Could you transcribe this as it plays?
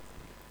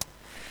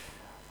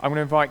I'm going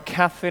to invite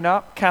Katherine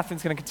up.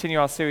 Katherine's going to continue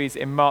our series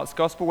in Mark's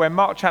Gospel. We're in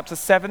Mark chapter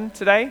 7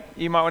 today.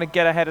 You might want to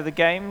get ahead of the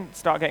game,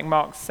 start getting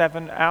Mark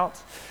 7 out.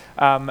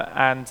 I'm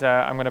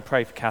going to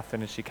pray for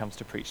Katherine as she comes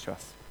to preach to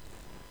us.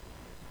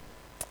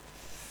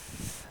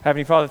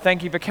 Heavenly Father,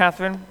 thank you for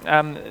Katherine.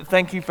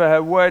 Thank you for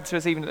her word to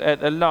us even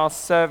at the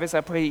last service.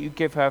 I pray you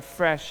give her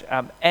fresh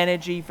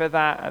energy for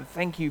that. And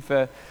thank you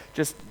for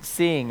just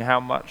seeing how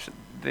much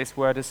this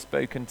word has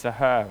spoken to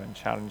her and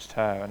challenged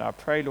her. And I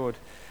pray, Lord,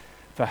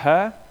 for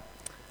her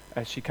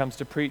as she comes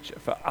to preach,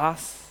 for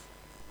us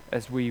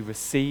as we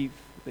receive,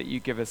 that you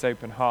give us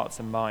open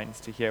hearts and minds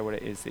to hear what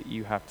it is that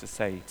you have to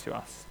say to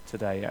us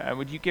today. And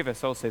would you give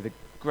us also the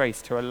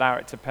grace to allow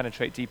it to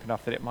penetrate deep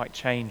enough that it might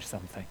change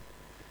something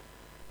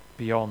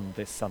beyond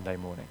this Sunday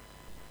morning.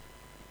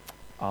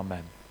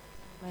 Amen.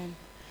 Amen.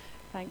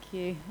 Thank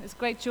you. It's a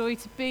great joy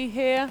to be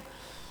here,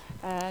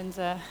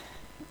 and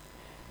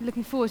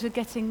looking forward to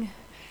getting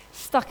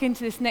stuck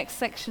into this next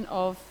section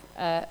of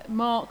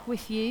Mark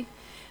with you.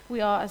 We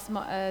are, as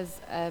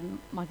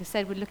Micah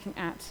said, we're looking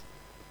at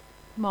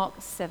Mark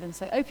 7.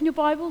 So open your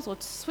Bibles or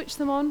switch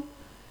them on,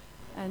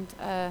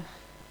 and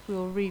we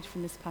will read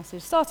from this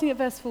passage, starting at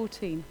verse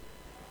 14.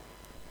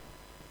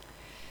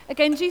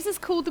 Again, Jesus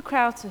called the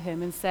crowd to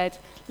him and said,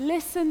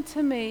 "Listen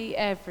to me,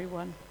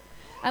 everyone,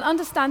 and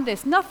understand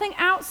this. Nothing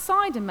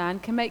outside a man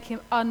can make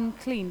him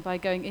unclean by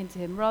going into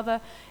him. Rather,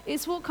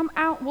 it's what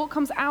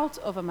comes out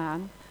of a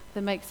man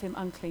that makes him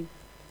unclean."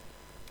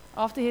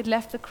 After he had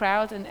left the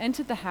crowd and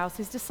entered the house,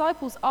 his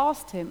disciples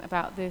asked him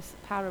about this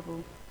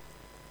parable.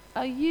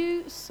 "Are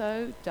you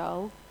so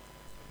dull?"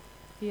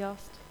 he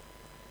asked.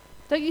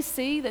 "Don't you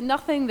see that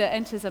nothing that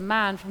enters a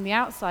man from the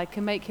outside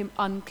can make him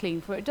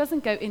unclean? For it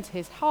doesn't go into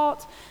his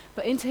heart,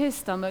 but into his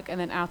stomach and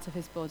then out of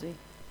his body."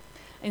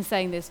 In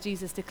saying this,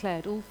 Jesus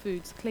declared all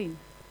foods clean.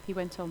 He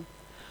went on,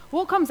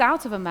 "What comes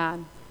out of a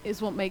man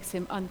is what makes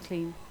him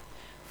unclean.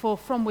 For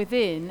from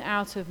within,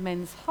 out of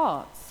men's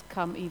hearts,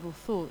 come evil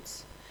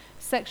thoughts,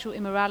 sexual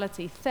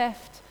immorality,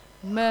 theft,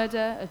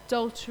 murder,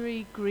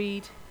 adultery,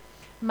 greed,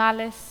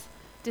 malice,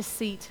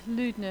 deceit,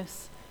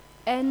 lewdness,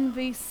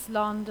 envy,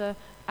 slander,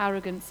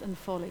 arrogance, and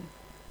folly.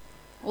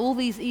 All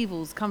these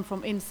evils come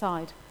from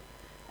inside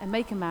and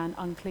make a man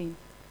unclean."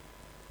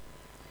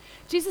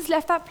 Jesus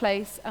left that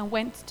place and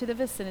went to the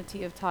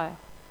vicinity of Tyre.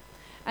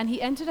 And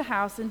he entered a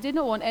house and did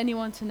not want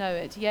anyone to know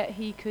it, yet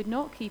he could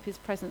not keep his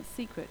presence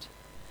secret.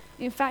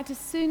 In fact, as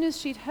soon as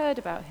she'd heard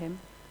about him,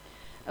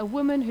 a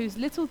woman whose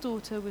little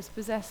daughter was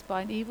possessed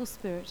by an evil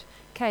spirit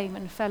came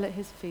and fell at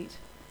his feet.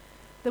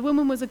 The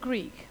woman was a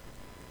Greek,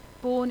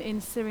 born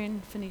in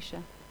Syrian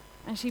Phoenicia,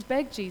 and she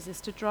begged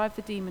Jesus to drive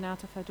the demon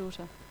out of her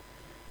daughter.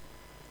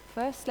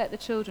 "First, let the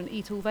children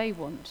eat all they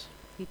want,"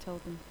 he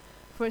told them,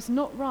 "for it's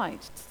not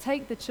right to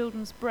take the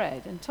children's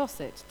bread and toss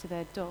it to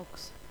their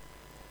dogs."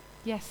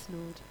 "Yes,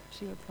 Lord,"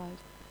 she replied,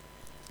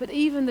 "but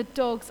even the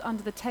dogs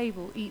under the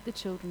table eat the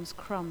children's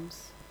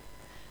crumbs."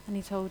 And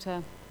he told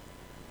her,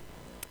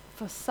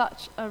 "For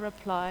such a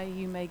reply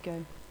you may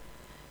go.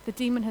 The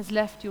demon has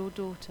left your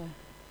daughter."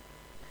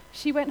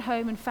 She went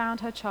home and found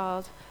her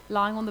child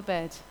lying on the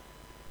bed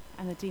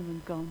and the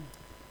demon gone.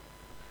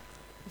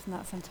 Isn't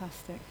that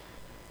fantastic?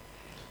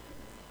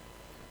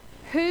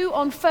 Who,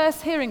 on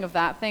first hearing of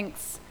that,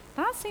 thinks,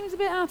 that seems a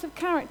bit out of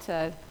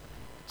character?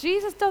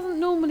 Jesus doesn't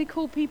normally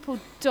call people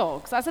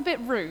dogs. That's a bit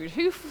rude.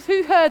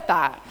 Who heard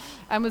that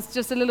and was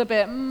just a little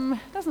bit,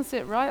 doesn't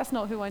sit right. That's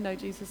not who I know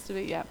Jesus to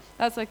be. Yeah,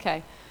 that's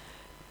okay.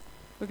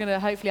 We're going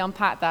to hopefully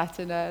unpack that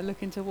and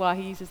look into why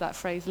he uses that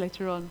phrase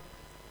later on.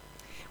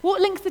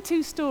 What links the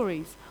two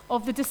stories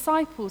of the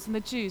disciples and the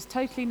Jews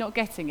totally not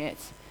getting it,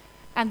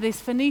 and this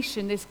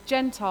Phoenician, this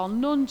Gentile,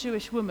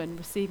 non-Jewish woman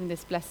receiving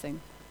this blessing?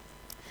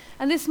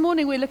 And this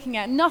morning we're looking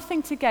at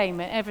nothing to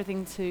gain and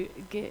everything to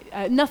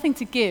nothing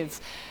to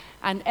give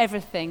and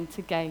everything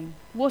to gain.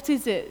 What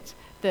is it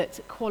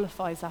that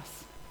qualifies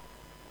us?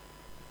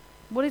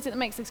 What is it that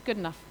makes us good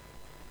enough?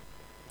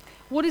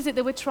 What is it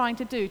that we're trying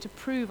to do to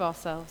prove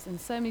ourselves in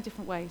so many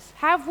different ways?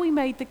 Have we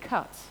made the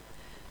cut?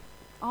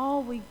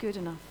 Are we good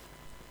enough?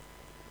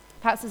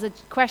 Perhaps there's a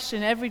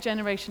question every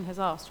generation has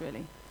asked,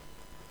 really.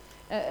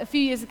 A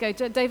few years ago,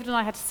 David and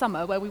I had a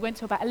summer where we went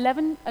to about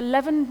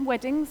 11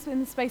 weddings in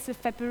the space of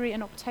February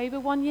and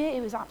October one year.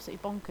 It was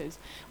absolutely bonkers.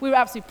 We were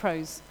absolute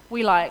pros.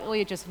 We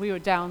were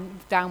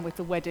down with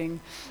the wedding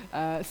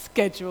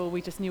schedule.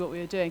 We just knew what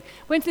we were doing.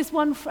 Went to this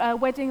one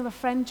wedding of a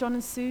friend, John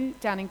and Sue,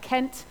 down in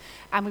Kent,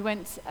 and we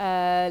went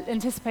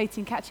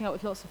anticipating catching up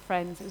with lots of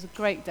friends. It was a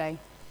great day.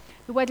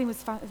 The wedding was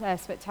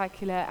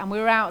spectacular, and we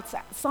were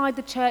outside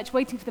the church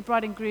waiting for the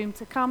bride and groom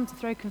to come to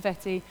throw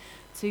confetti,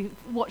 to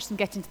watch them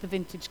get into the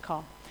vintage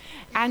car.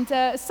 And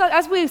so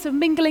as we were sort of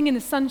mingling in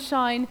the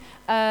sunshine,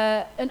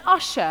 an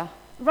usher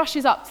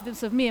rushes up to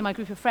sort of me and my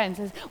group of friends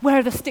and says, "Where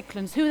are the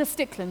Sticklins? Who are the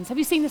Sticklins? Have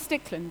you seen the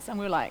Sticklins?" And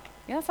we were like,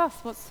 "Yeah, that's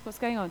us. What's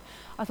going on?"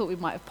 I thought we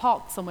might have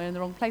parked somewhere in the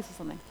wrong place or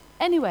something.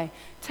 Anyway,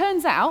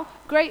 turns out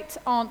Great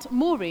Aunt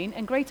Maureen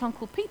and Great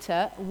Uncle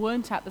Peter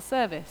weren't at the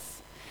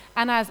service.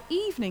 And as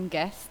evening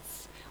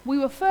guests, we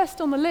were first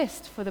on the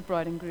list for the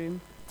bride and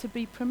groom to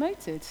be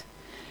promoted,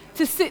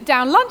 to sit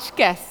down lunch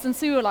guests. And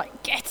so we were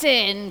like, get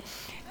in,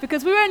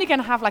 because we were only going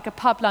to have like a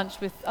pub lunch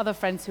with other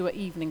friends who were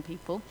evening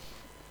people.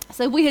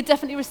 So we had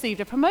definitely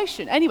received a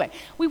promotion. Anyway,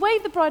 we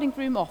wave the bride and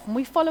groom off and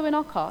we follow in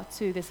our car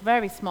to this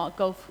very smart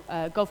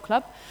golf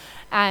club.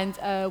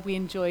 And we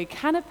enjoy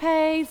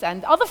canapes,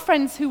 and other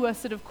friends who were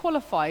sort of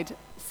qualified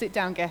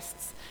sit-down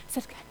guests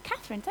said,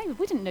 Katherine, David,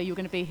 we didn't know you were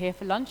going to be here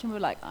for lunch. And we were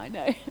like, I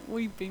know,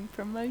 we've been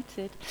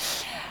promoted.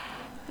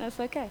 That's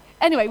okay.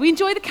 Anyway, we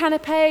enjoy the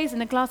canapes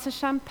and a glass of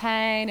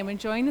champagne, and we're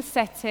enjoying the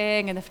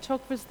setting, and the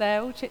photographer's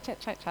there, all chit,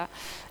 chat, chat, chat.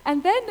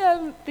 And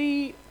then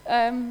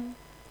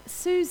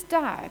Sue's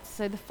dad,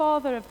 so the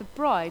father of the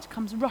bride,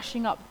 comes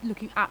rushing up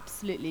looking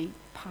absolutely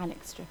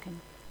panic-stricken.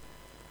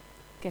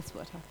 Guess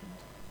what happened?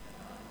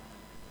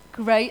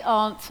 Great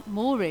Aunt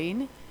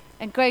Maureen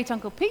and Great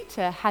Uncle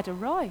Peter had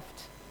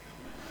arrived.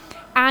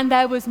 And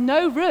there was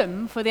no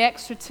room for the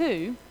extra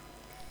two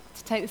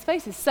to take the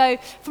spaces. So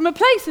from a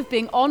place of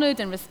being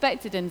honoured and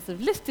respected and sort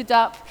of lifted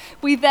up,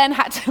 we then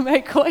had to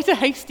make quite a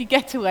hasty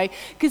getaway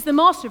because the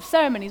master of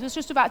ceremonies was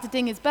just about to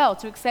ding his bell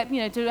to accept,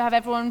 to have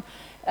everyone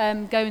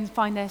go and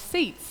find their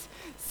seats.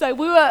 So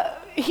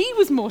he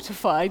was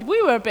mortified,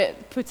 we were a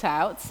bit put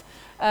out,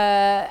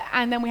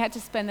 and then we had to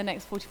spend the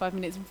next 45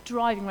 minutes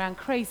driving around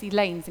crazy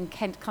lanes in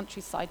Kent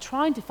countryside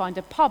trying to find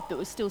a pub that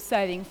was still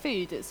serving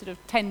food at sort of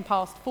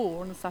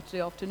 4:10 on a Saturday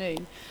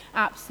afternoon.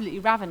 Absolutely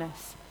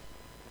ravenous.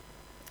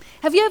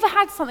 Have you ever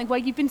had something where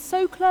you've been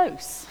so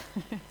close,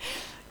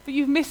 but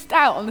you've missed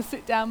out on the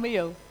sit-down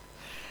meal,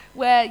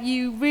 where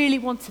you really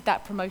wanted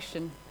that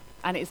promotion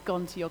and it's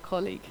gone to your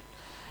colleague,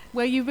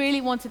 where you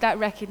really wanted that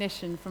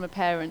recognition from a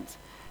parent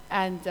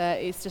and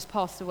it's just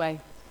passed away,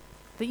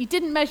 that you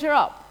didn't measure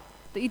up,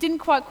 that you didn't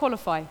quite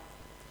qualify,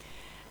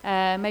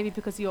 maybe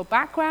because of your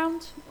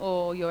background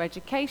or your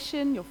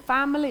education, your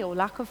family or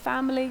lack of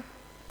family.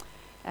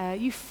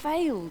 You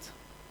failed.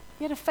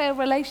 You had a failed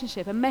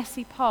relationship, a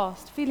messy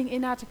past, feeling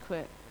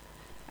inadequate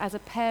as a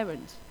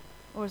parent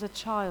or as a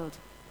child.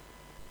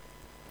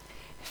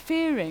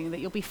 Fearing that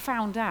you'll be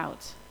found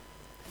out.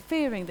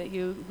 Fearing that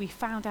you'll be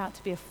found out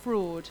to be a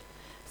fraud,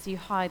 so you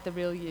hide the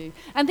real you.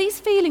 And these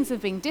feelings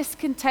of being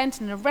discontent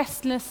and a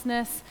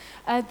restlessness,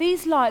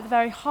 these lie at the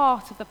very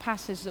heart of the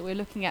passage that we're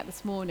looking at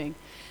this morning.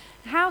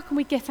 How can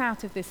we get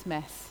out of this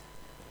mess?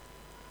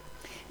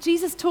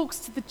 Jesus talks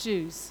to the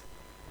Jews.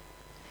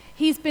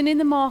 He's been in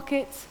the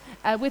market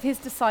with his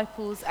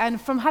disciples, and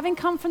from having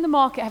come from the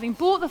market, having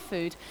bought the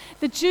food,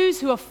 the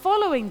Jews who are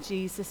following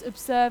Jesus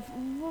observe,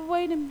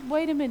 wait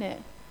a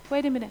minute.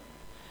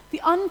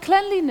 The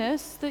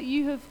uncleanliness that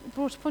you have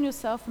brought upon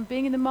yourself from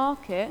being in the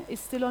market is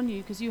still on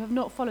you because you have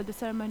not followed the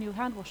ceremonial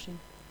hand washing.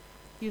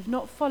 You have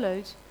not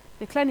followed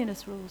the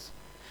cleanliness rules.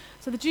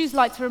 So the Jews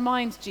like to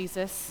remind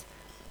Jesus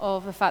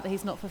of the fact that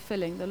he's not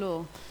fulfilling the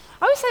law.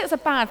 I would say it's a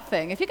bad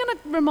thing. If you're going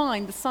to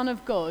remind the Son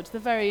of God, the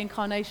very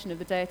incarnation of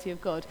the deity of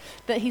God,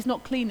 that he's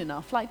not clean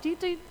enough, do you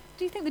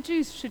think the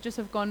Jews should just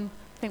have gone,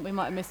 I think we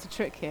might have missed a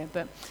trick here,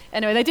 but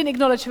anyway, they didn't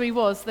acknowledge who he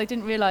was. They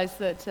didn't realize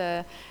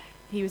that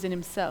he was in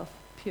himself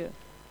pure.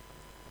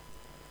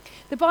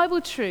 The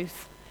Bible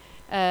truth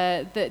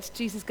that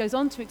Jesus goes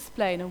on to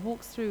explain and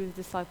walks through with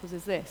the disciples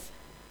is this: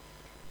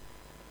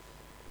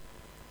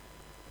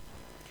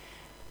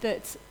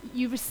 that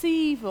you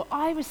receive, or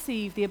I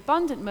receive, the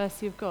abundant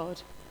mercy of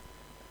God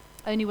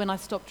only when I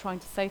stop trying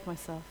to save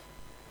myself.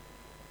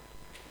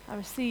 I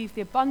receive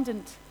the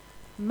abundant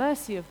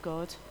mercy of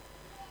God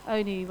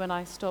only when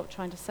I stop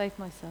trying to save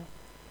myself.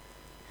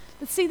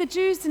 But see, the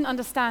Jews didn't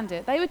understand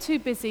it. They were too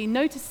busy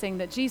noticing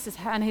that Jesus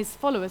and his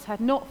followers had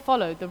not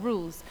followed the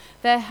rules.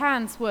 Their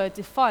hands were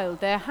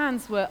defiled. Their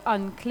hands were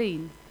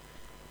unclean.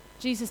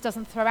 Jesus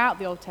doesn't throw out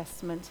the Old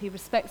Testament. He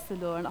respects the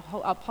law and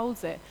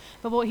upholds it.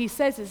 But what he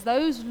says is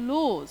those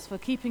laws for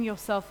keeping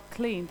yourself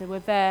clean, they were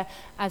there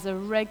as a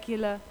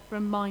regular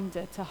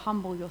reminder to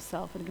humble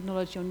yourself and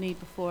acknowledge your need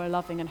before a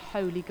loving and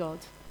holy God.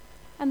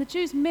 And the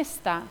Jews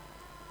missed that.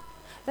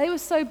 They were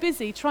so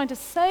busy trying to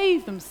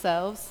save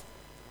themselves,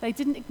 they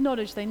didn't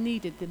acknowledge they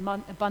needed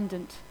the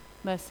abundant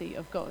mercy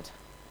of God.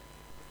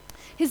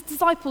 His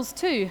disciples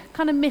too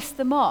kind of missed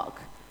the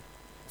mark.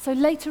 So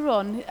later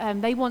on,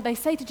 they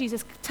say to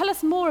Jesus, tell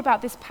us more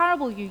about this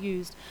parable you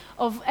used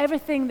of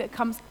everything that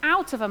comes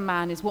out of a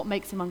man is what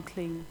makes him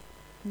unclean,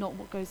 not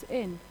what goes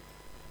in.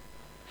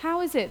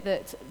 How is it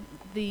that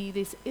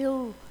this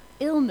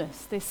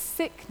illness, this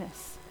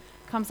sickness,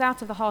 comes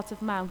out of the heart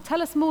of man?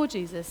 Tell us more,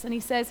 Jesus. And he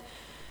says,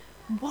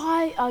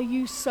 why are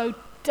you so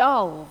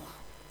dull?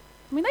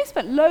 I mean, they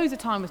spent loads of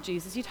time with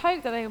Jesus. You'd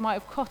hope that they might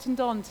have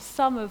cottoned on to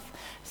some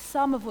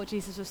of what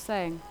Jesus was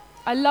saying.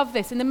 I love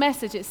this. In the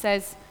Message, it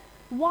says,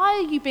 why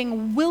are you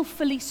being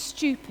willfully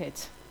stupid?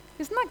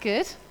 Isn't that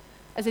good?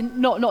 As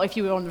in, not if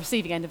you were on the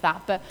receiving end of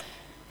that, but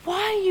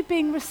why are you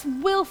being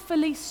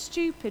willfully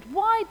stupid?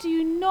 Why do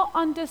you not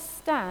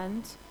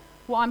understand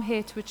what I'm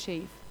here to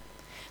achieve?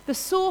 The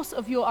source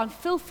of your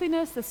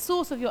unfilthiness, the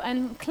source of your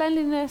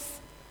uncleanliness,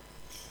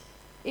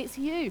 it's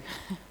you.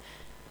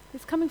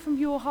 It's coming from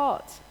your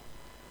heart.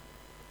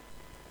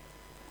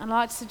 And I'd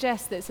like to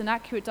suggest that it's an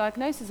accurate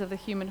diagnosis of the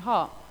human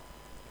heart.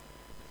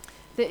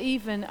 that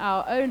even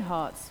our own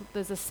hearts,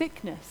 there's a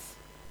sickness.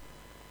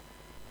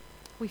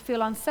 We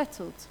feel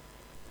unsettled.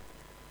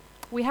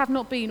 We have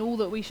not been all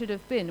that we should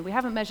have been. We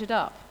haven't measured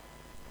up.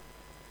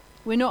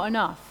 We're not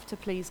enough to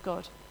please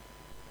God.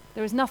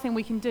 There is nothing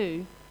we can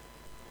do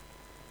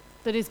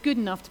that is good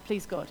enough to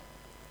please God.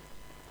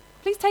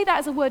 Please take that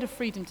as a word of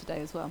freedom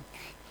today as well.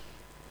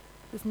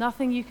 There's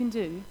nothing you can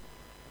do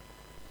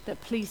that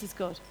pleases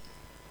God.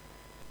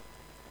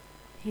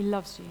 He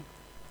loves you,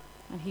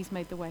 and he's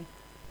made the way.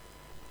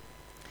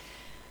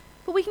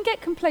 But we can get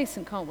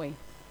complacent, can't we?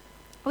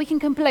 We can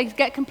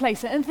get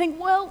complacent and think,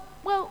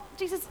 well,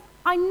 Jesus,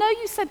 I know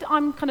you said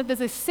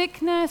there's a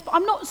sickness, but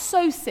I'm not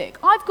so sick.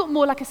 I've got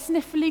more like a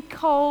sniffly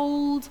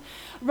cold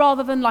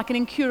rather than like an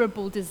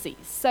incurable disease.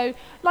 So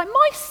like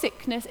my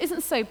sickness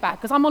isn't so bad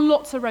because I'm on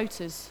lots of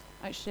rotas,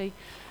 actually.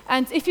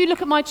 And if you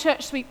look at my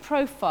Church Suite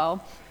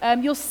profile,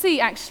 you'll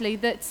see actually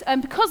that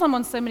because I'm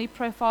on so many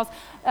profiles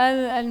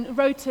and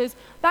rotas,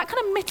 that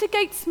kind of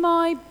mitigates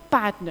my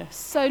badness.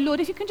 So Lord,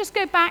 if you can just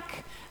go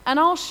back and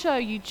I'll show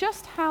you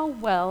just how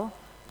well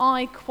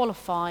I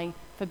qualify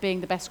for being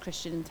the best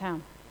Christian in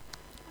town.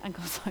 And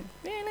God's like,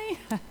 really?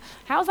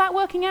 How's that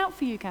working out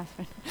for you,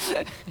 Katherine?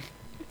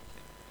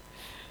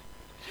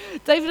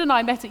 David and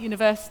I met at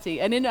university,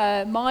 and in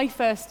my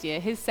first year,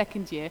 his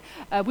second year,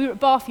 we were at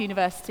Bath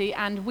University,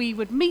 and we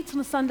would meet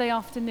on a Sunday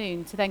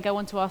afternoon to then go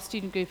on to our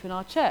student group in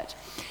our church.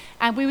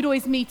 And we would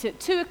always meet at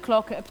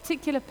 2:00 at a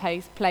particular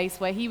place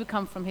where he would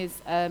come from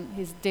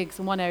his digs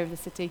in one area of the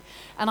city,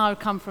 and I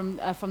would come from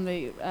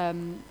the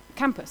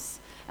campus.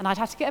 And I'd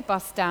have to get a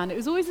bus down. It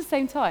was always the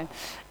same time.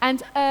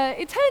 And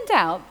it turned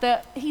out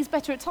that he's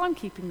better at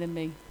timekeeping than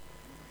me.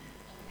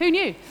 Who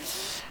knew?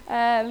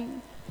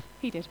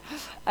 He did.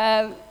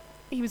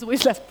 He was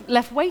always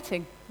left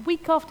waiting.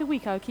 Week after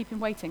week, I would keep him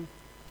waiting.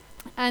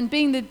 And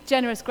being the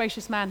generous,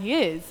 gracious man he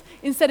is,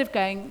 instead of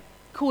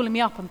calling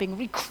me up and being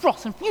really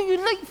cross and, you're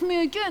late for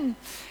me again,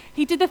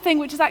 he did the thing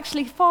which is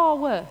actually far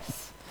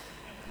worse.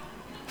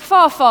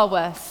 Far, far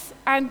worse.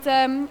 And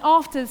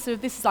after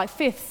this is like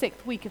 5th,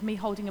 6th week of me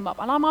holding him up,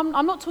 and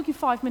I'm not talking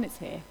 5 minutes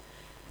here.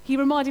 He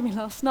reminded me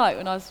last night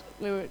when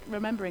we were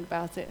remembering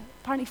about it.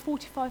 Apparently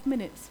 45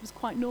 minutes was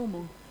quite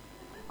normal.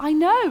 I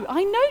know,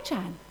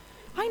 Jan.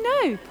 I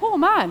know, poor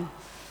man.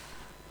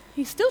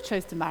 He still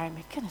chose to marry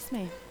me. Goodness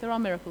me, there are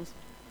miracles.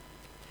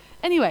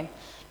 Anyway,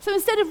 so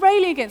instead of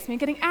railing against me and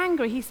getting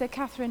angry, he said,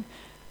 Katherine,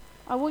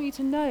 I want you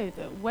to know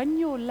that when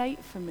you're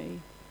late for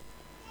me,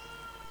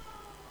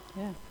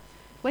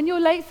 when you're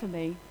late for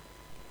me,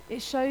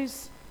 it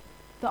shows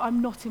that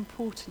I'm not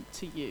important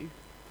to you.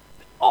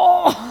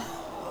 Oh!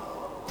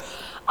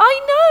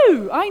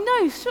 I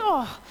know,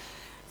 sure,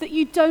 that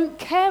you don't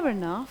care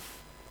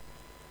enough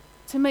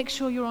to make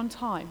sure you're on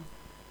time.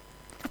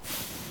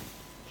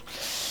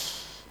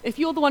 If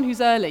you're the one who's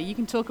early, you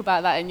can talk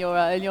about that in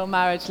your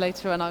marriage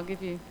later, and I'll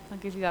give you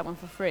that one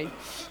for free.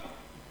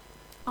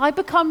 I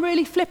become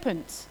really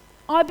flippant.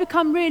 I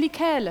become really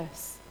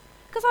careless.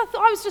 Because I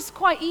thought I was just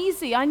quite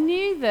easy. I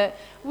knew that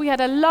we had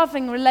a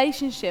loving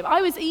relationship.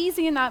 I was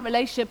easy in that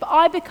relationship, but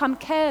I become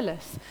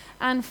careless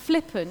and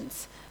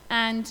flippant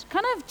and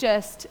kind of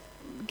just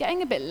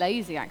getting a bit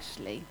lazy,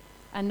 actually,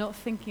 and not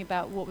thinking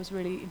about what was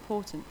really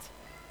important.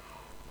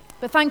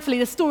 But thankfully,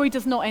 the story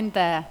does not end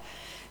there.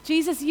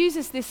 Jesus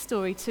uses this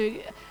story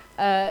to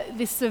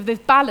this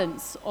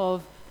balance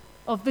of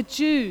the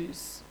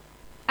Jews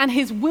and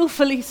his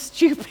willfully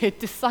stupid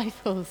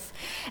disciples,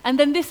 and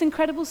then this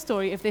incredible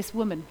story of this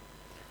woman.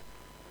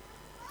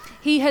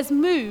 He has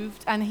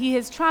moved and he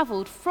has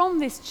traveled from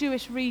this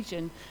Jewish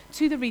region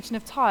to the region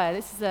of Tyre.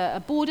 This is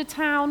a border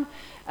town.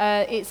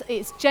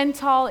 It's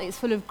Gentile. It's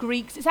full of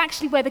Greeks. It's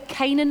actually where the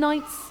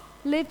Canaanites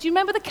lived. Do you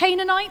remember the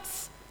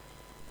Canaanites?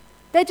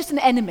 They're just an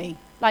enemy.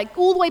 Like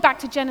all the way back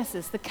to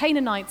Genesis, the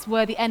Canaanites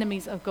were the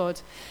enemies of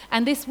God.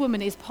 And this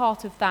woman is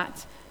part of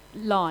that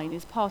line,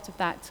 is part of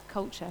that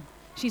culture.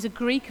 She's a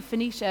Greek,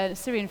 a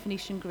Syrian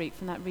Phoenician Greek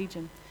from that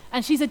region.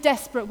 And she's a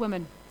desperate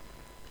woman.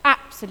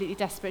 Absolutely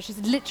desperate. She's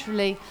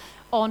literally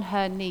on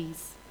her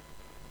knees.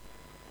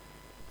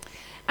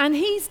 And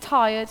he's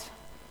tired.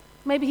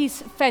 Maybe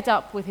he's fed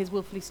up with his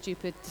willfully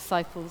stupid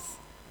disciples.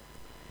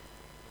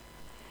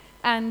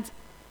 And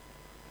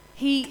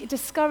he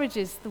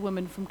discourages the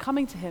woman from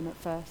coming to him at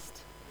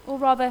first. Or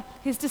rather,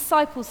 his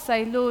disciples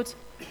say, Lord,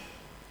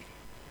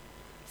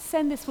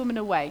 send this woman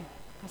away.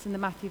 That's in the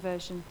Matthew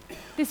version.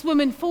 This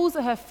woman falls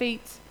at her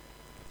feet.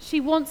 She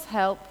wants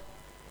help.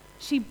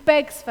 She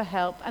begs for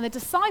help, and the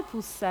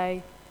disciples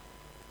say,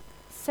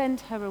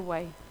 send her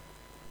away.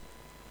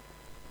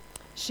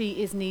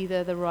 She is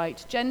neither the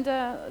right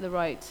gender, the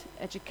right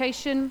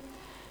education.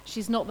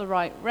 She's not the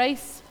right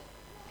race.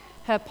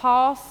 Her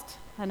past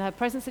and her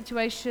present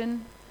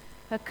situation,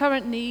 her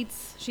current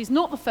needs, she's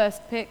not the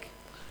first pick.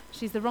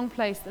 She's the wrong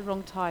place at the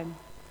wrong time.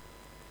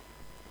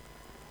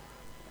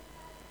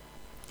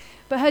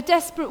 But her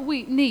desperate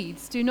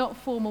needs do not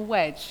form a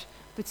wedge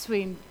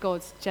between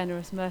God's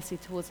generous mercy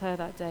towards her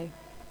that day.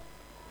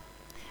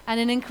 And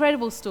an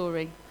incredible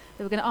story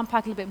that we're going to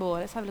unpack a little bit more.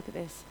 Let's have a look at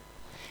this.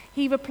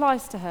 He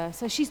replies to her.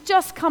 So she's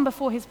just come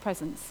before his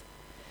presence.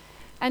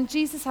 And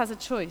Jesus has a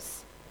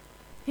choice.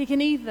 He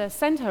can either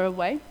send her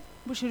away,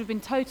 which would have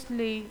been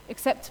totally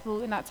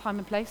acceptable in that time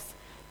and place.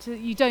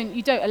 You don't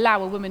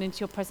allow a woman into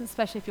your presence,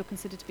 especially if you're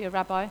considered to be a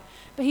rabbi.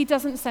 But he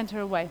doesn't send her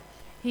away.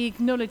 He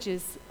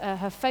acknowledges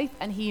her faith,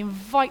 and he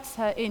invites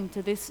her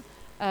into this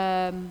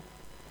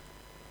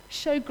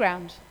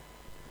showground,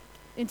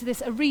 into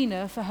this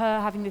arena for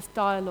her having this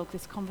dialogue,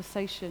 this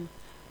conversation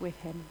with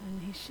him.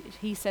 And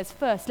he says,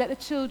 first, let the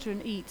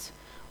children eat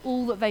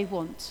all that they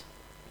want.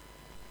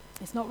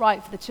 It's not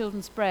right for the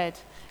children's bread,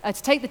 to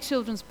take the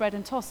children's bread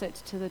and toss it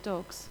to the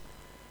dogs.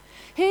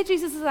 Here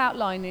Jesus is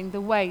outlining the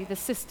way, the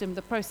system,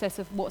 the process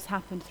of what's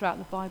happened throughout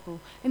the Bible.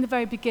 In the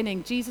very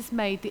beginning, Jesus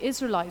made the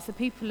Israelites, the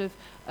people of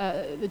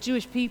the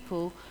Jewish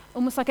people,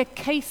 almost like a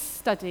case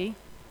study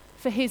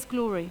for his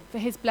glory, for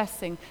his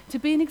blessing, to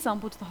be an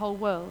example to the whole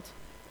world.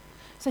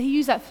 So he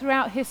used that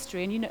throughout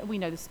history, and we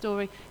know the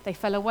story. They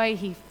fell away,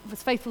 he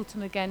was faithful to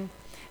them again.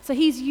 So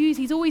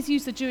he's always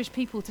used the Jewish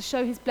people to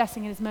show his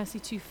blessing and his mercy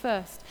to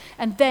first,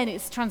 and then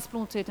it's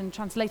transplanted and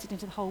translated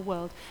into the whole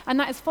world. And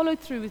that is followed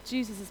through with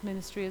Jesus'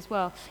 ministry as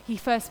well. He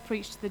first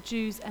preached to the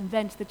Jews and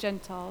then to the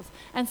Gentiles.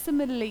 And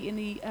similarly in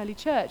the early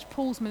church,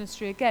 Paul's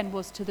ministry again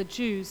was to the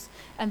Jews,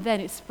 and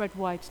then it spread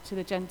wide to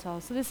the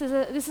Gentiles. So this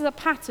is a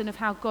pattern of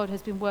how God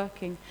has been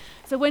working.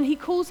 So when he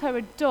calls her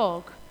a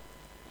dog,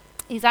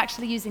 he's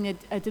actually using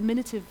a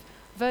diminutive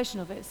version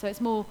of it. So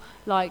it's more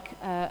like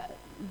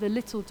the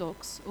little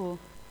dogs or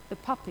the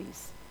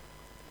puppies.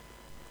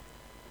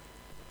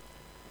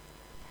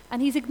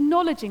 And he's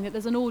acknowledging that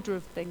there's an order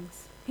of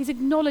things. He's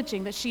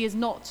acknowledging that she is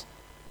not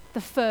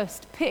the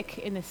first pick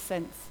in this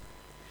sense.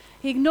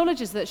 He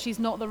acknowledges that she's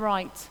not the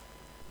right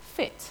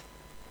fit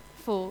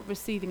for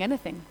receiving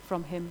anything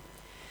from him.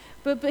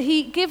 But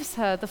he gives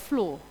her the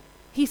floor.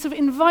 He sort of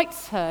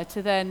invites her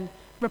to then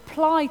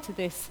reply to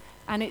this,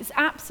 and it's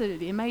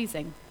absolutely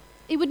amazing.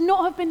 It would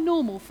not have been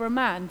normal for a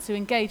man to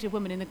engage a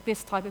woman in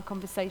this type of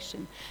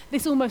conversation,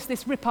 this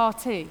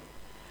repartee,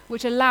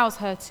 which allows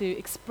her to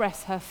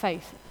express her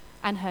faith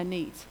and her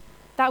need.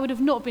 That would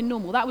have not been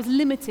normal. That was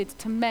limited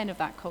to men of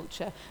that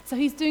culture. So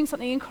he's doing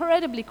something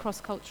incredibly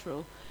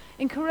cross-cultural,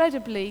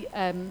 incredibly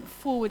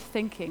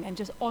forward-thinking, and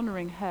just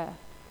honouring her.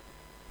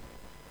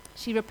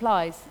 She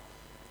replies,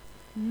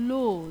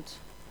 Lord,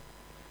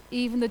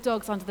 even the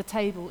dogs under the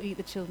table eat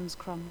the children's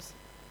crumbs.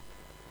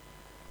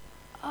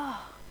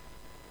 Ah.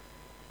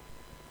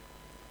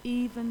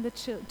 Even the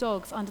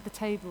dogs under the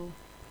table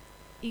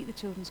eat the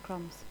children's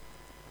crumbs.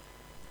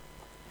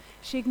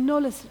 She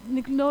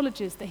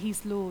acknowledges that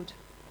he's Lord.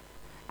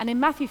 And in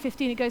Matthew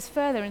 15 it goes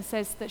further and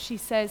says that she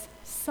says,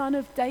 Son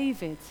of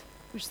David,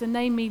 which is the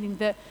name meaning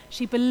that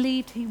she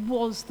believed he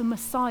was the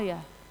Messiah.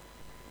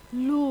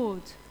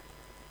 Lord,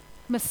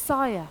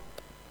 Messiah,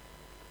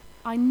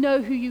 I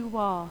know who you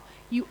are.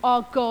 You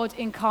are God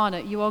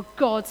incarnate. You are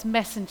God's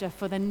messenger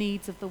for the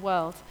needs of the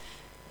world.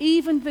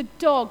 Even the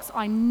dogs,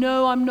 I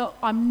know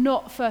I'm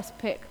not first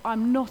pick.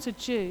 I'm not a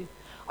Jew.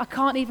 I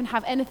can't even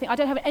have anything. I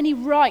don't have any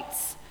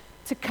rights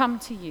to come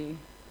to you.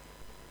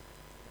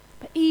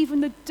 But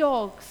even the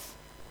dogs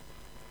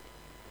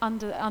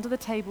under the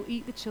table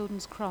eat the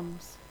children's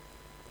crumbs.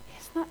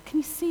 Can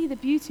you see the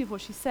beauty of what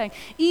she's saying?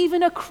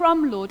 Even a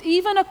crumb, Lord,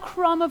 even a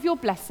crumb of your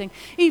blessing,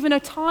 even a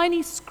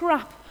tiny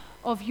scrap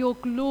of your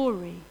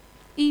glory,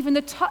 even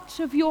the touch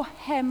of your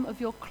hem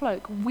of your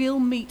cloak will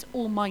meet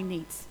all my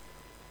needs.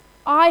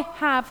 I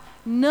have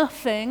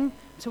nothing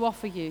to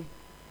offer you.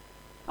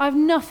 I have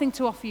nothing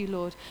to offer you,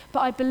 Lord, but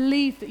I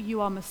believe that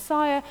you are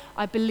Messiah,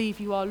 I believe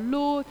you are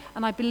Lord,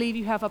 and I believe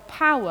you have a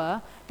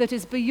power that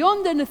is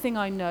beyond anything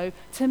I know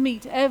to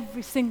meet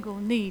every single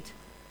need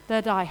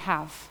that I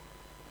have.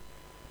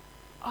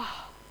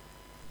 Oh,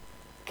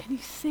 can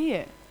you see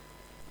it?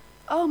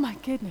 Oh my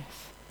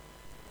goodness.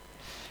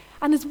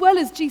 And as well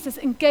as Jesus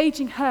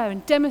engaging her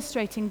and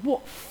demonstrating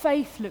what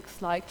faith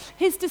looks like,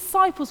 his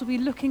disciples will be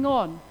looking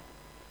on.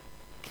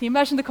 Can you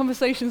imagine the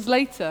conversations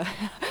later?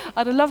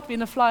 I'd have loved to be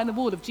in a fly on the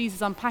wall of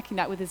Jesus unpacking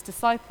that with his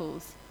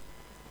disciples.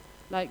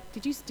 Like,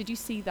 did you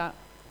see that?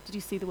 Did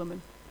you see the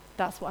woman?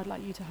 That's what I'd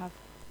like you to have.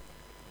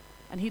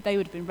 And they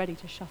would have been ready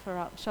to shuffle her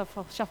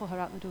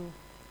out the door.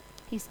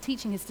 He's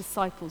teaching his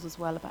disciples as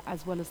well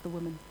as the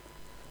woman.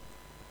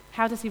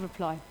 How does he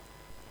reply?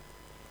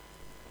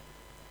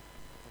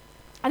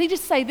 I need to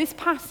say this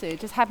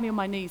passage has had me on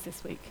my knees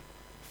this week.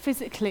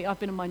 Physically, I've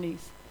been on my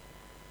knees.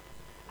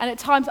 And at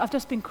times, I've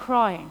just been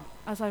crying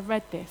as I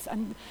read this,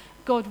 and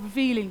God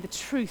revealing the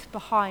truth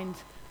behind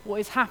what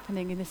is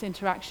happening in this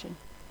interaction.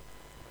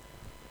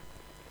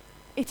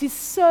 It is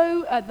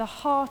so at the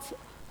heart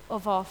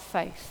of our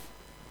faith.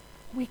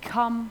 We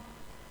come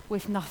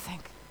with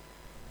nothing.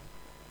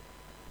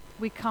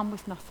 We come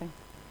with nothing.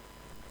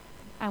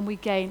 And we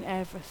gain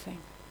everything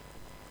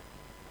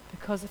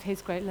because of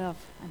his great love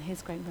and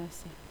his great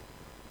mercy.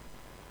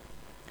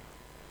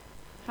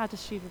 How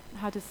does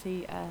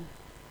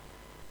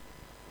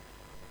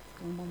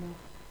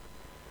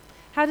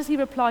he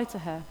reply to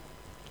her?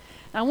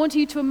 Now I want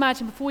you to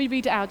imagine, before we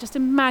read it out, just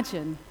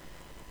imagine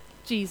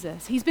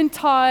Jesus. He's been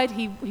tired,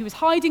 he was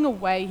hiding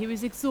away, he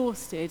was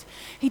exhausted.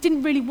 He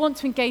didn't really want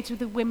to engage with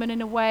the women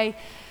in a way.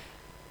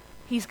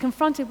 He's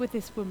confronted with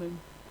this woman.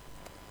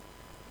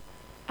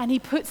 And he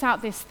puts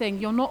out this thing,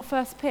 you're not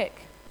first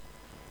pick.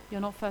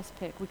 You're not first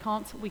pick.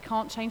 We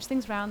can't change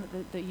things around,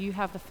 that you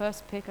have the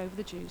first pick over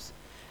the Jews.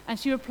 And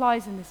she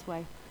replies in this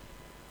way.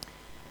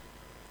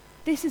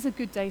 This is a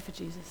good day for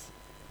Jesus.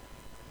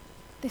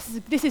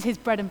 This is his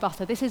bread and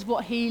butter. This is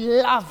what he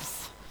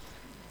loves.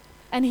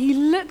 And he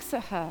looks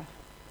at her.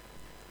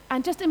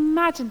 And just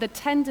imagine the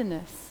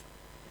tenderness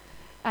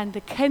and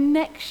the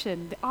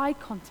connection, the eye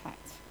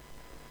contact.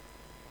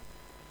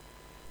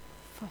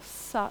 For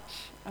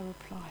such a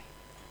reply.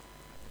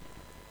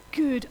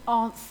 Good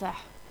answer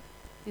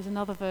is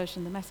another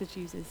version the Message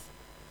uses.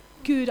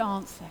 Good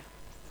answer.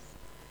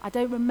 I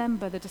don't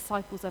remember the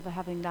disciples ever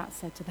having that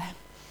said to them.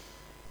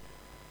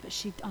 But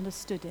she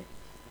understood it.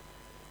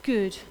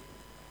 Good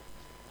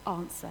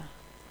answer.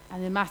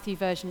 And in Matthew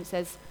version it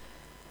says,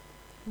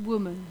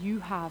 woman, you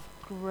have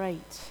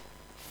great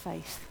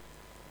faith.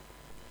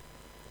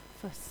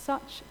 For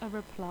such a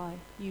reply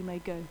you may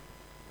go.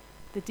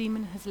 The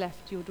demon has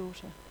left your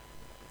daughter.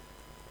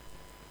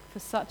 For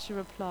such a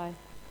reply,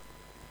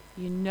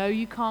 you know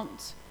you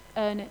can't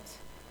earn it.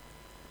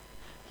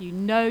 You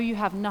know you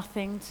have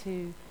nothing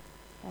to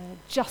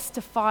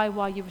justify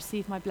why you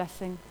receive my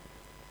blessing.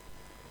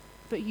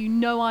 But you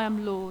know I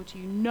am Lord,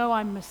 you know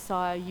I'm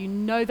Messiah, you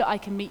know that I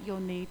can meet your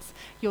needs.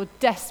 You're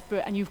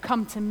desperate and you've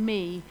come to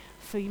me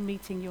for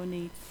meeting your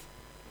needs.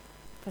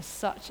 For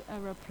such a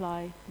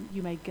reply,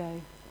 you may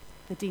go.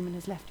 The demon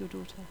has left your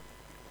daughter.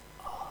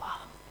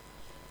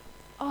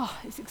 Oh,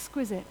 it's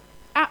exquisite.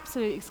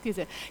 Absolutely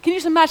exquisite. Can you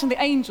just imagine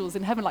the angels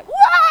in heaven like,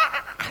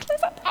 wow,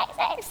 that's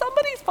amazing,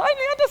 somebody's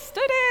finally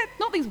understood it.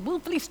 Not these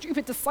willfully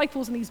stupid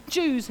disciples and these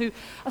Jews who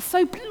are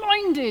so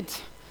blinded.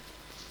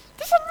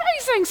 This is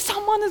amazing,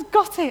 someone has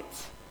got it.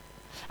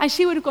 And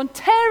she would have gone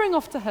tearing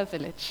off to her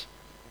village.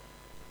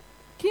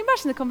 Can you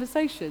imagine the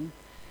conversation?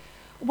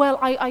 Well,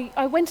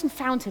 I went and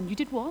found him. You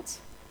did what?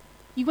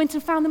 You went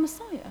and found the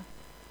Messiah?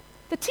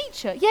 The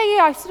teacher?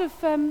 Yeah, I sort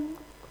of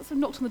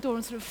knocked on the door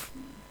and sort of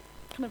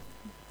kind of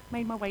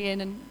made my way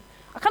in, and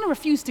I kind of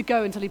refused to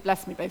go until he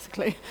blessed me,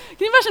 basically. Can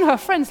you imagine her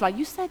friends like,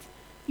 you said,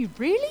 you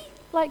really?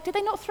 Like, did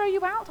they not throw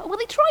you out? Well,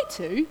 they tried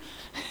to.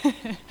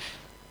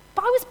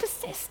 But I was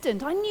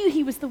persistent. I knew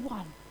he was the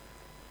one.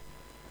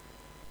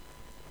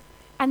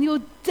 And the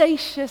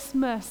audacious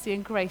mercy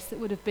and grace that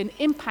would have been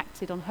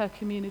impacted on her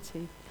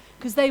community,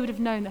 because they would have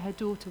known that her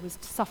daughter was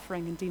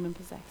suffering and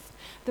demon-possessed.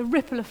 The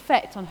ripple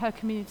effect on her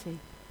community.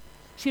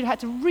 She would have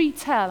had to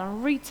retell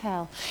and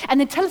retell. And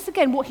then tell us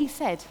again what he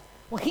said.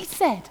 Well, he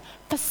said,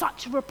 for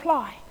such a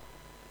reply.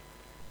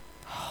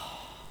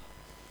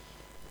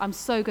 I'm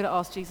so going to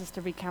ask Jesus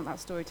to recount that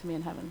story to me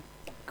in heaven.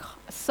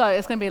 So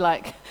it's going to be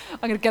like, I'm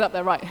going to get up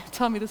there, right,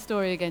 tell me the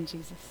story again,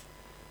 Jesus.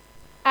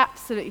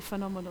 Absolutely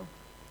phenomenal.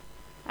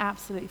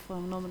 Absolutely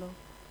phenomenal.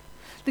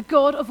 The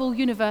God of all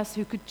universe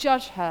who could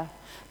judge her,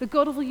 the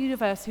God of all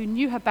universe who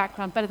knew her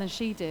background better than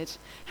she did,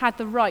 had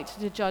the right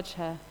to judge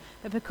her.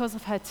 But because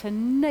of her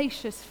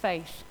tenacious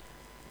faith,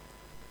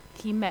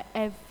 he met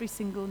every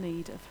single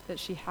need that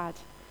she had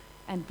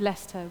and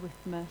blessed her with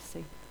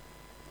mercy.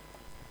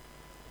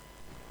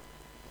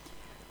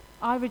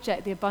 I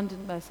reject the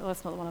abundant mercy. Oh,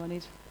 that's not the one I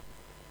need.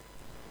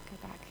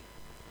 Go back.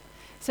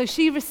 So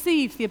she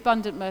received the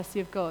abundant mercy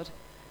of God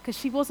because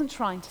she wasn't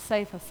trying to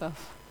save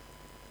herself.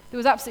 There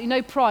was absolutely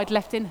no pride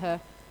left in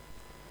her.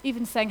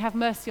 Even saying, have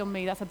mercy on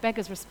me, that's a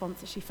beggar's response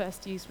that she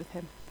first used with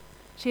him.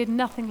 She had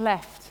nothing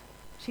left.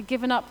 She'd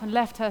given up and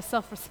left her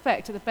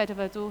self-respect at the bed of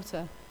her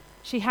daughter.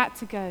 She had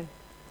to go.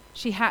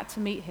 She had to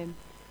meet him.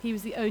 He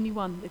was the only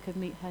one that could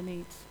meet her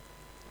needs.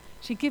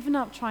 She'd given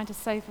up trying to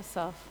save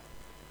herself.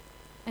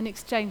 In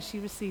exchange, she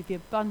received the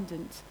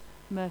abundant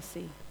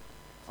mercy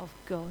of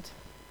God.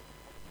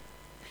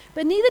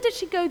 But neither did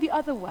she go the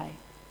other way.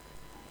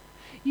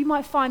 You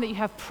might find that you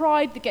have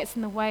pride that gets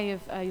in the way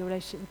of your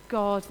relationship with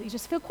God, that you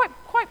just feel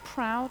quite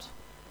proud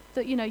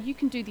that, you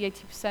can do the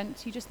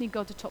 80%, you just need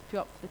God to top you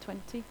up for the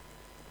 20.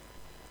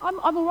 I'm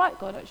all right,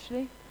 God,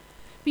 actually.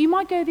 But you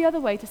might go the other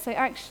way to say,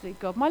 actually,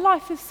 God, my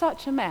life is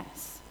such a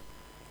mess,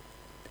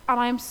 and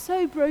I am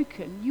so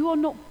broken, you are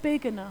not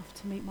big enough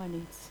to meet my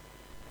needs.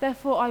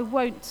 Therefore, I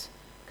won't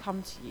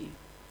come to you,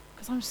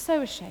 because I'm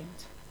so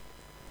ashamed.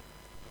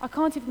 I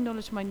can't even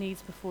acknowledge my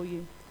needs before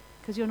you,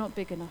 because you're not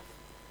big enough.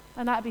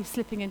 And that would be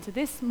slipping into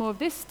more of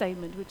this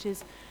statement, which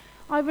is,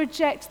 I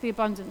reject the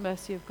abundant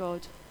mercy of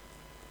God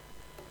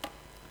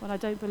when I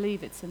don't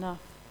believe it's enough.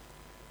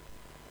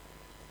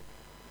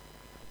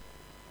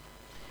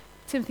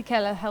 Timothy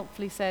Keller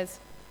helpfully says,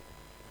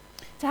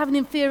 to have an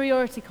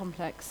inferiority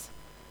complex,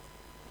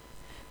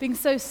 being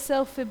so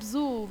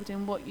self-absorbed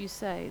in what you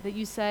say, that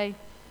you say,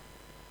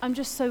 I'm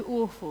just so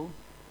awful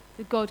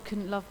that God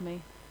couldn't love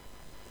me.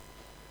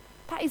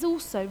 That is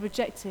also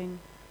rejecting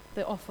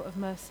the offer of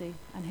mercy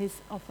and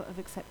his offer of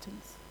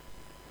acceptance.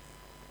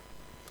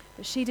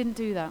 But she didn't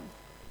do that.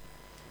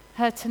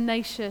 Her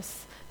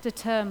tenacious,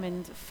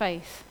 determined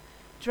faith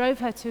drove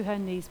her to her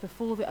knees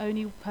before the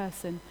only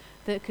person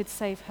that could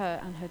save her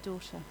and her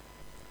daughter.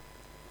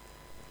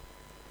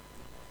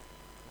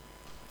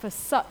 For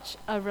such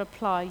a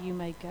reply you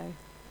may go.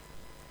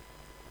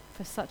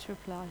 For such a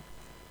reply.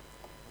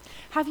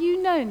 Have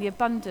you known the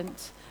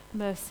abundant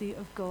mercy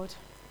of God?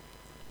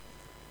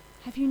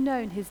 Have you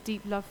known his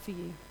deep love for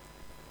you?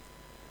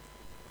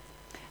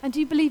 And do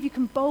you believe you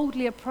can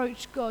boldly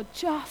approach God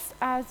just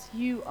as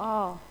you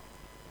are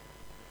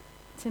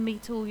to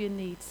meet all your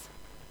needs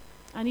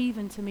and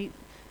even to meet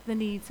the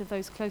needs of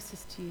those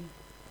closest to you?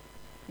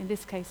 In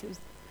this case, it was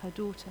her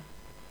daughter.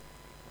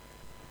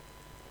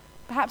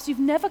 Perhaps you've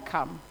never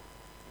come.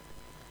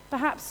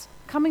 Perhaps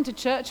coming to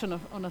church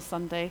on a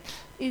Sunday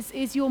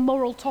is your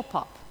moral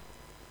top-up.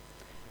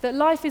 That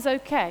life is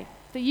okay,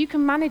 that you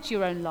can manage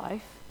your own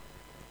life.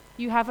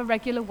 You have a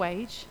regular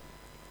wage.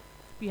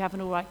 You have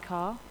an all right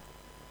car.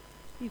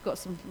 You've got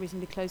some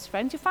reasonably close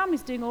friends. Your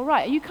family's doing all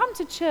right. And you come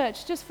to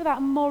church just for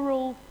that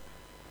moral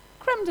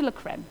creme de la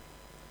creme.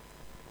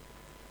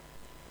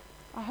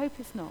 I hope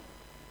it's not.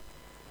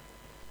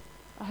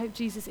 I hope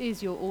Jesus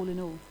is your all in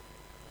all.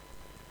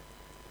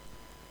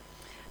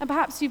 And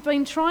perhaps you've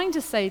been trying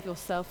to save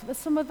yourself, but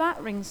some of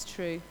that rings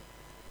true.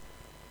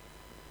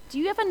 Do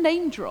you ever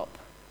name drop?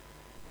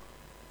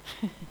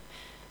 Do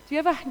you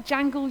ever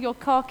jangle your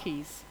car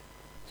keys?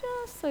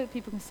 Just so that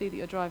people can see that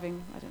you're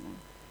driving, I don't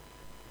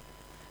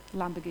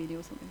know, Lamborghini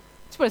or something.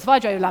 To be honest, if I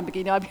drove a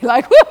Lamborghini, I'd be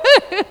like,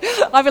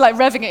 woo-hoo! I'd be like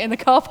revving it in the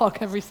car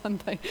park every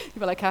Sunday. You'd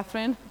be like,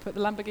 Katherine, put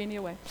the Lamborghini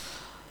away.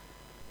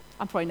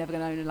 I'm probably never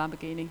going to own a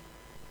Lamborghini.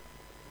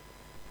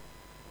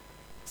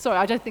 Sorry,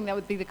 I don't think that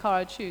would be the car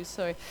I'd choose.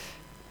 Sorry.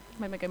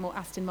 Maybe I go more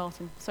Aston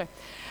Martin. Sorry,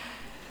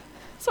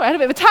 I had a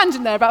bit of a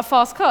tangent there about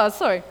fast cars.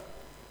 Sorry.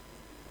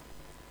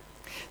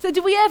 So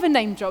do we ever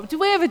name drop? Do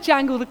we ever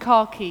jangle the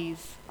car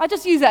keys? I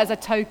just use that as a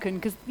token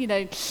because,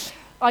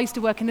 I used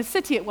to work in the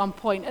city at one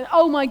point, and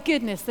oh my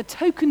goodness, the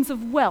tokens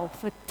of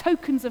wealth, the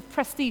tokens of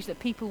prestige that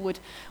people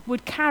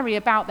would carry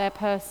about their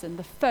person,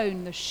 the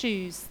phone, the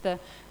shoes, the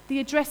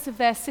address of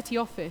their city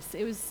office.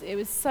 It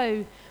was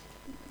so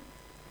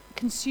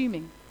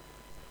consuming.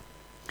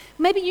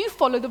 Maybe you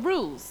follow the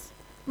rules.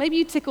 Maybe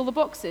you tick all the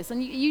boxes,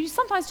 and you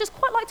sometimes just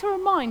quite like to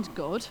remind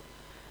God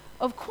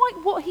of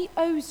quite what he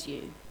owes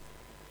you.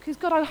 Because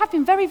God, I have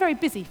been very, very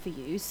busy for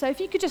you, so if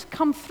you could just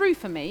come through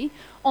for me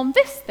on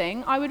this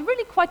thing, I would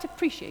really quite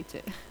appreciate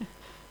it.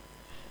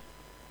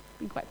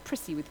 Being quite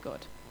prissy with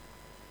God.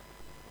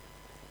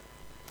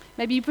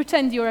 Maybe you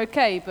pretend you're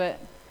okay, but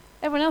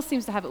everyone else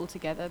seems to have it all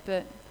together,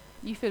 but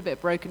you feel a bit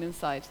broken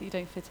inside, so you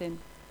don't fit in.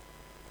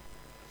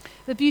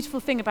 The beautiful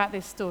thing about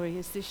this story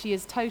is that she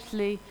is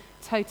totally,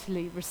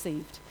 totally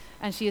received,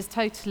 and she is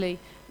totally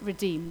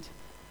redeemed.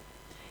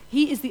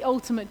 He is the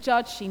ultimate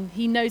judge.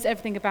 He knows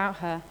everything about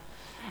her.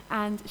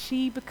 And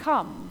she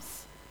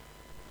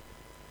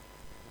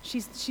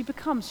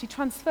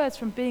transfers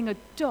from being a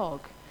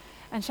dog.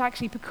 And she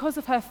actually, because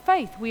of her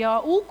faith, we are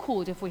all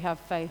called, if we have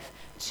faith,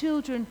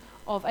 children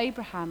of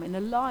Abraham, in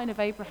the line of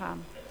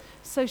Abraham.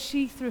 So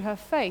she, through her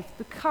faith,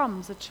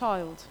 becomes a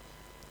child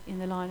in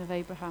the line of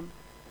Abraham.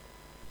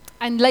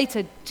 And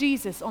later,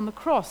 Jesus on the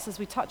cross, as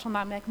we touch on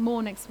that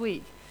more next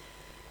week,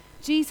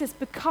 Jesus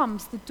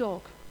becomes the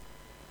dog.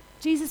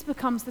 Jesus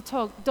becomes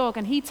the dog,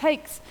 and he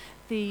takes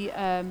the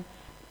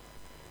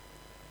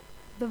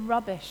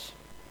rubbish,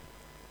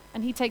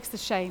 and he takes the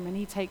shame, and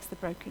he takes the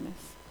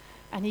brokenness,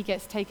 and he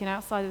gets taken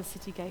outside of the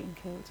city gate and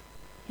killed.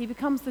 He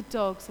becomes the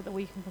dog so that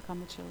we can become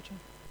the children.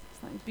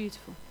 Isn't that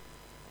beautiful?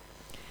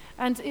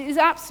 And it is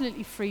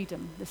absolutely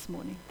freedom this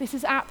morning. This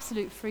is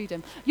absolute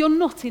freedom. You're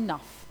not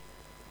enough.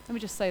 Let me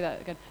just say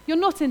that again. You're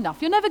not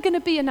enough. You're never going to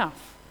be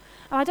enough.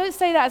 And I don't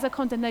say that as a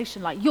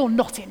condemnation, like, you're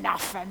not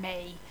enough for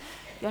me.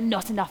 You're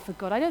not enough for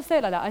God. I don't say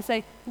it like that. I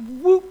say,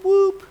 whoop,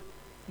 whoop.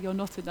 You're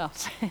not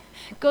enough.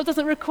 God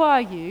doesn't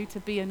require you to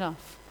be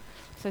enough.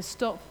 So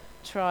stop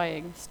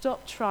trying.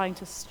 Stop trying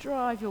to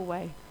strive your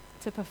way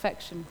to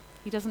perfection.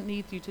 He doesn't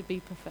need you to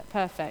be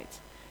perfect.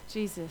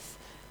 Jesus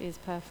is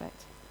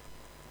perfect.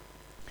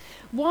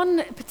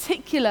 One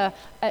particular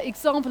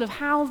example of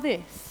how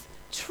this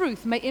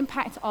truth may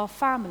impact our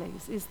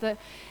families is that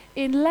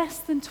in less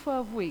than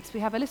 12 weeks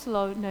we have a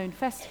little known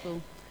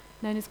festival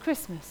known as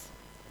Christmas.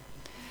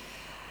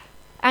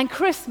 And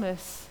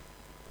Christmas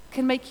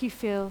can make you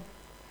feel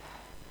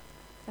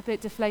a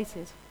bit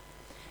deflated.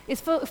 It's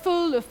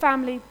full of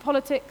family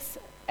politics.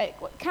 It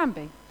can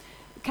be.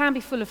 It can be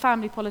full of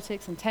family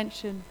politics and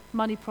tension,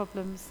 money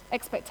problems,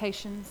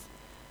 expectations,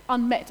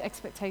 unmet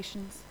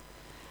expectations.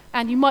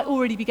 And you might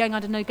already be going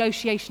under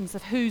negotiations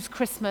of who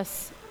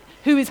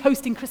is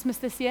hosting Christmas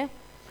this year,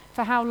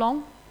 for how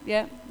long.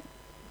 Yeah,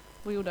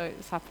 we all know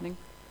it's happening.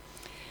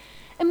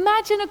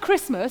 Imagine a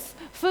Christmas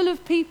full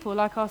of people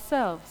like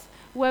ourselves,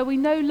 where we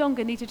no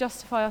longer need to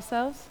justify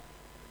ourselves,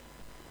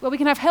 where we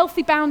can have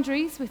healthy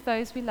boundaries with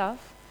those we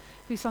love,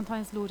 who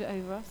sometimes lord it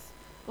over us,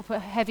 or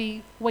put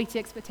heavy, weighty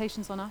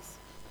expectations on us.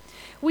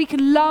 We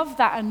can love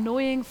that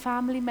annoying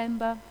family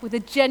member with a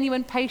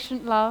genuine,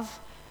 patient love,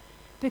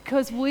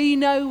 because we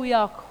know we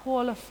are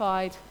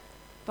qualified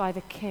by the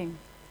King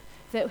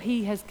that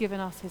he has given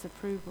us his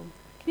approval.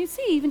 Can you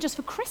see, even just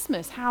for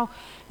Christmas, how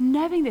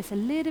knowing this a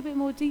little bit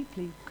more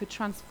deeply could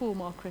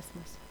transform our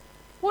Christmas?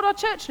 What our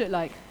church look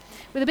like?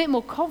 With a bit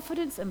more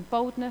confidence and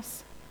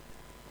boldness.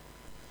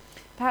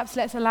 Perhaps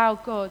let's allow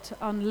God to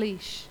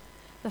unleash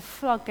the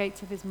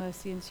floodgates of his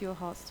mercy into your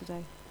hearts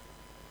today.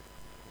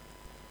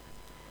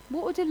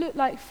 What would it look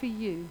like for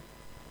you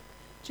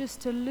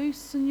just to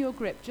loosen your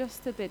grip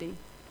just a bitty,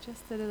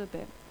 just a little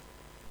bit,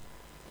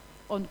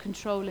 on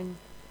controlling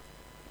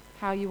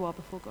how you are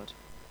before God?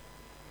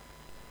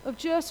 Of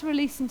just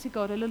releasing to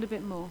God a little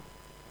bit more.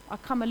 I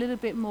come a little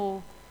bit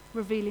more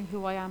revealing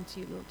who I am to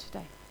you, Lord,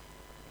 today.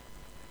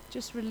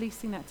 Just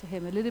releasing that to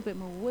him a little bit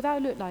more. What would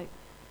that look like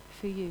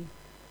for you?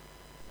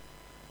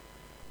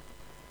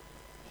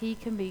 He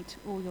can meet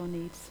all your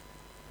needs.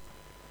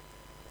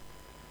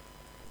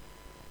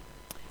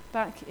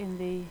 Back in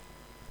the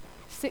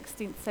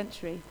 16th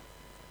century,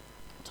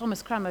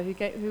 Thomas Cranmer,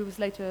 who was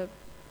later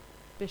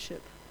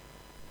Bishop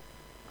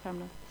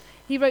Cranmer,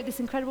 he wrote this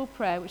incredible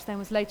prayer, which then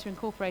was later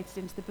incorporated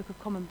into the Book of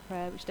Common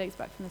Prayer, which dates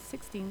back from the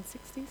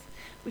 1660s,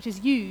 which is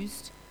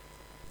used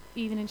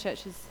even in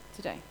churches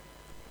today.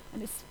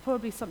 And it's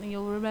probably something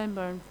you'll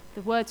remember, and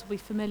the words will be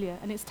familiar,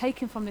 and it's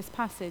taken from this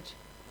passage.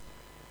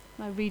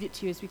 And I read it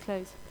to you as we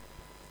close.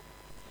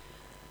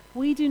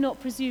 We do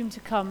not presume to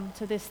come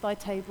to this thy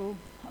table,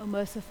 O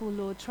merciful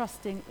Lord,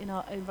 trusting in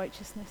our own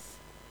righteousness,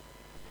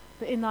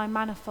 but in thy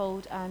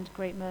manifold and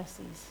great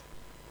mercies.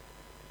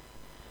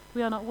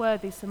 We are not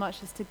worthy so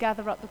much as to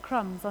gather up the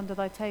crumbs under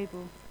thy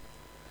table,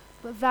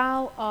 but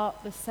thou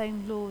art the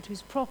same Lord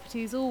whose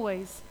property is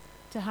always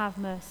to have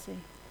mercy.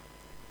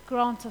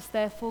 Grant us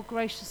therefore,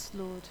 gracious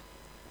Lord,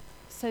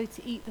 so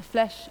to eat the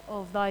flesh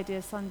of thy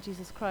dear Son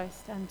Jesus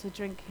Christ and to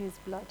drink his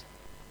blood,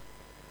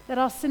 that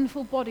our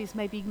sinful bodies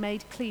may be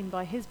made clean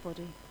by his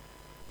body,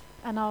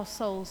 and our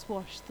souls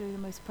washed through the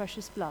most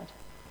precious blood,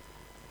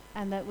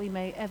 and that we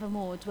may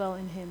evermore dwell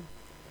in him,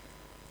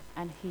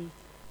 and he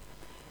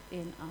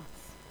in us.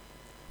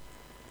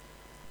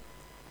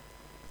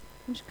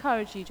 I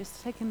encourage you just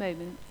to take a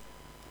moment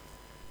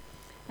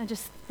and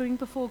just bring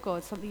before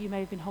God something you may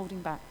have been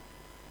holding back,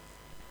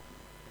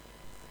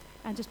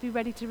 and just be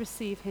ready to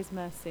receive his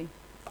mercy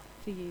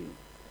for you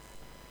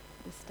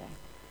this day.